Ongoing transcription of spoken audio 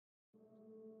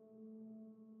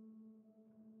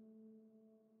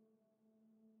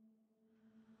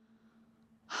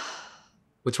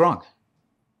What's wrong?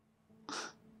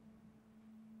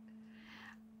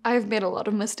 I've made a lot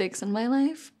of mistakes in my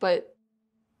life, but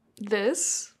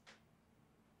this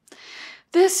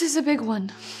is a big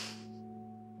one.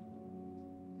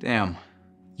 Damn.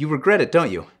 You regret it,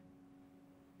 don't you?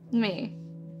 Me.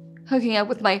 Hooking up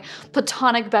with my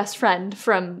platonic best friend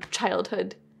from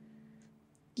childhood.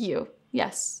 You.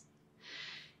 Yes.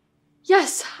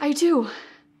 Yes, I do.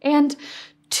 And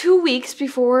 2 weeks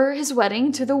before his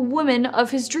wedding to the woman of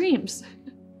his dreams.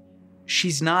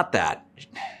 She's not that.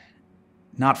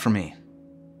 Not for me.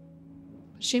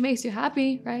 She makes you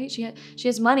happy, right? She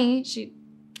has money.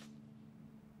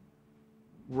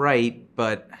 Right,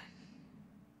 but...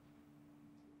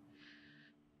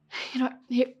 You know,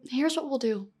 here's what we'll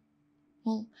do.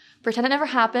 We'll pretend it never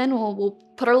happened. We'll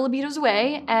put our libidos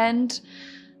away and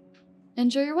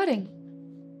enjoy your wedding.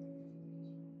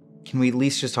 Can we at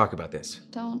least just talk about this?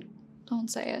 Don't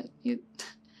say it.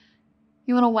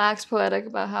 You want to wax poetic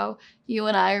about how you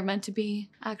and I are meant to be,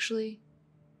 actually.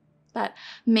 That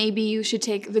maybe you should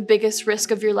take the biggest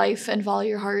risk of your life and follow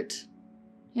your heart.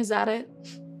 Is that it?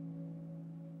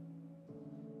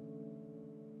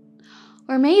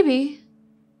 Or maybe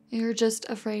you're just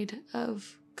afraid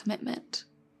of commitment.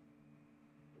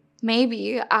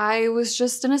 Maybe I was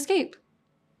just an escape.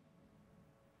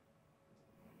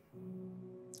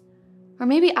 Or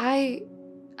maybe I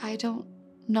don't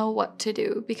know what to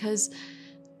do because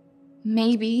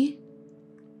maybe,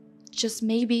 just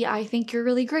maybe, I think you're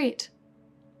really great.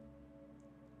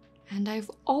 And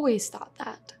I've always thought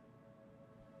that.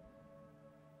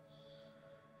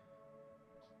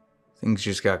 Things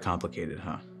just got complicated,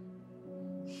 huh?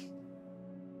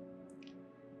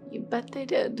 You bet they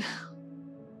did.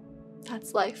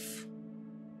 That's life.